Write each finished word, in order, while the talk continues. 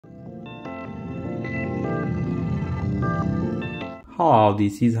Tahoe,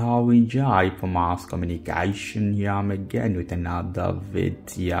 this is how we enjoy for mass communication. Here I'm again with another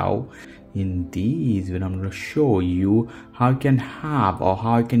video. In this video I'm going to show you how you can have or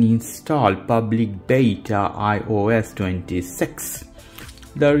how you can install public beta iOS 26.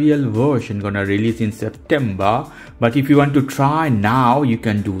 The real version gonna release in September, but if you want to try now you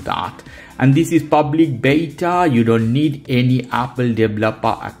can do that. And this is public beta, you don't need any Apple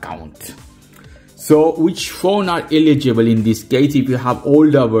developer account. So which phone are eligible in this case? If you have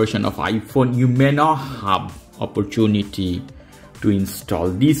older version of iPhone, you may not have opportunity to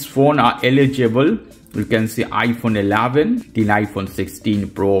install. These phones are eligible. You can see iPhone 11, then iPhone 16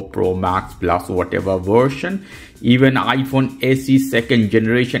 Pro Max Plus, whatever version. Even iPhone SE second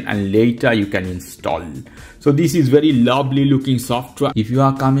generation and later you can install. So this is very lovely looking software. If you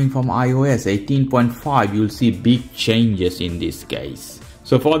are coming from iOS 18.5, you'll see big changes in this case.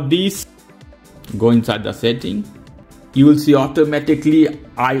 So for this, go inside the setting. You will see automatically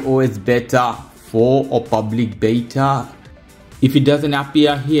iOS beta 4 or public beta. If it doesn't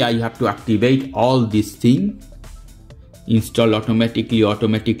appear here, you have to activate all these things. Install automatically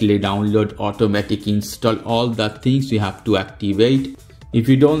download, automatic install, all the things you have to activate. If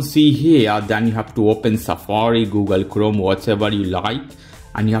you don't see here, then you have to open Safari, Google Chrome, whatever you like,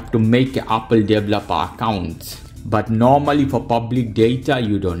 and you have to make an Apple developer account. But normally for public data,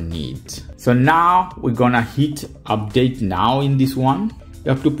 you don't need. So now we're gonna hit update now in this one.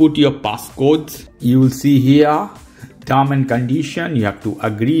 You have to put your passcode. You will see here, term and condition, you have to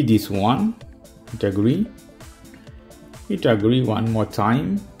agree this one. Hit agree one more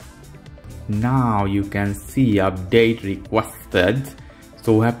time. Now you can see update requested.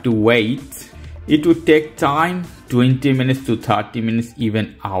 So we have to wait. It will take time, 20 minutes to 30 minutes,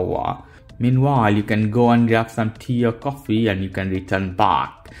 even hour. Meanwhile, you can go and grab some tea or coffee and you can return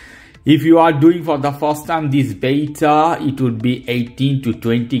back. If you are doing for the first time this beta, it would be 18 to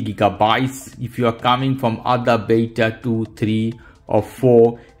 20 gigabytes. If you are coming from other beta 2, 3 or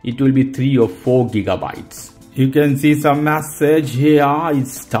 4, it will be 3 or 4 gigabytes. You can see some message here.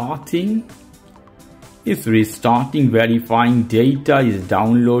 It's starting. It's restarting, verifying data is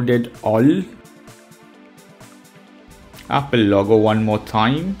downloaded all. Apple logo one more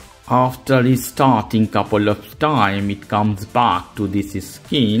time. After restarting couple of times, it comes back to this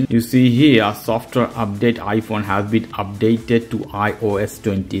screen. You see here, software update, iPhone has been updated to iOS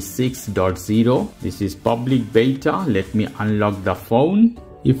 26.0. This is public beta. Let me unlock the phone.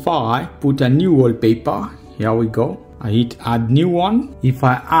 If I put a new wallpaper, here we go. I hit add new one. If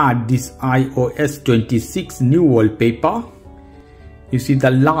I add this iOS 26 new wallpaper, you see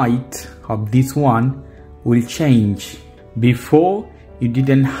the light of this one will change. Before you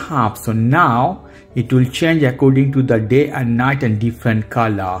didn't have, so now it will change according to the day and night and different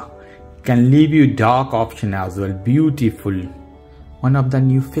color. It can leave you dark option as well. Beautiful. One of the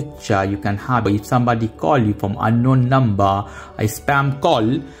new feature you can have, if somebody call you from unknown number, a spam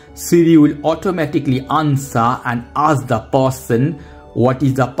call, Siri will automatically answer and ask the person what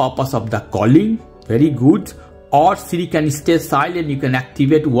is the purpose of the calling. Very good. Or Siri can stay silent, you can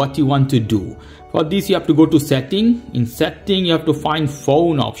activate what you want to do. For this you have to go to setting. In setting you have to find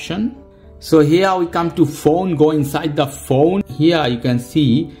phone option. So here we come to phone, go inside the phone. Here you can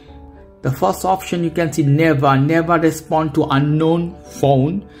see the first option, you can see never respond to unknown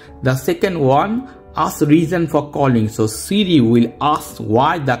phone. The second one, ask reason for calling. So Siri will ask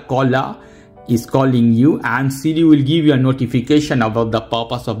why the caller is calling you and Siri will give you a notification about the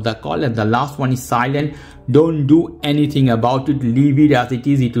purpose of the call. And the last one is silent. Don't do anything about it, leave it as it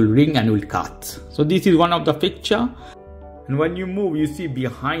is, it will ring and will cut. So this is one of the feature. And when you move, you see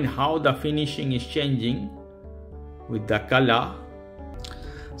behind how the finishing is changing with the color.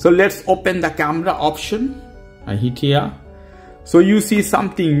 So let's open the camera option. I hit here. So you see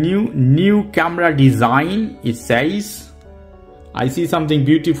something new camera design, it says. I see something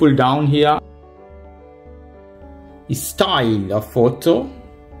beautiful down here. Style of photo.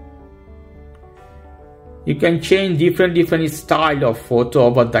 You can change different style of photo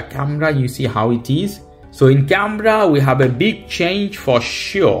over the camera. You see how it is. So in camera, we have a big change for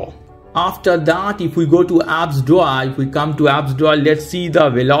sure. After that, if we go to apps drawer, if we come to apps drawer, let's see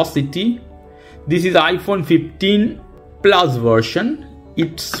the velocity. This is iPhone 15 Plus version.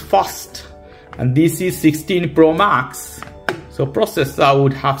 It's fast. And this is 16 Pro Max. So processor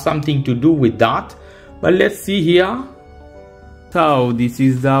would have something to do with that. But let's see here. So this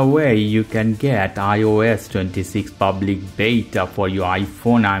is the way you can get iOS 26 public beta for your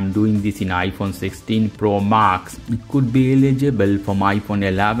iPhone. I'm doing this in iPhone 16 Pro Max. It could be eligible from iPhone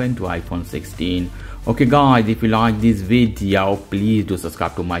 11 to iPhone 16 Okay guys, if you like this video, please do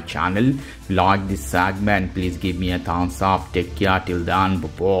subscribe to my channel. If you like this segment, please give me a thumbs up. Take care till then, bye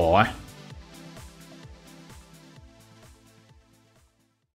bye.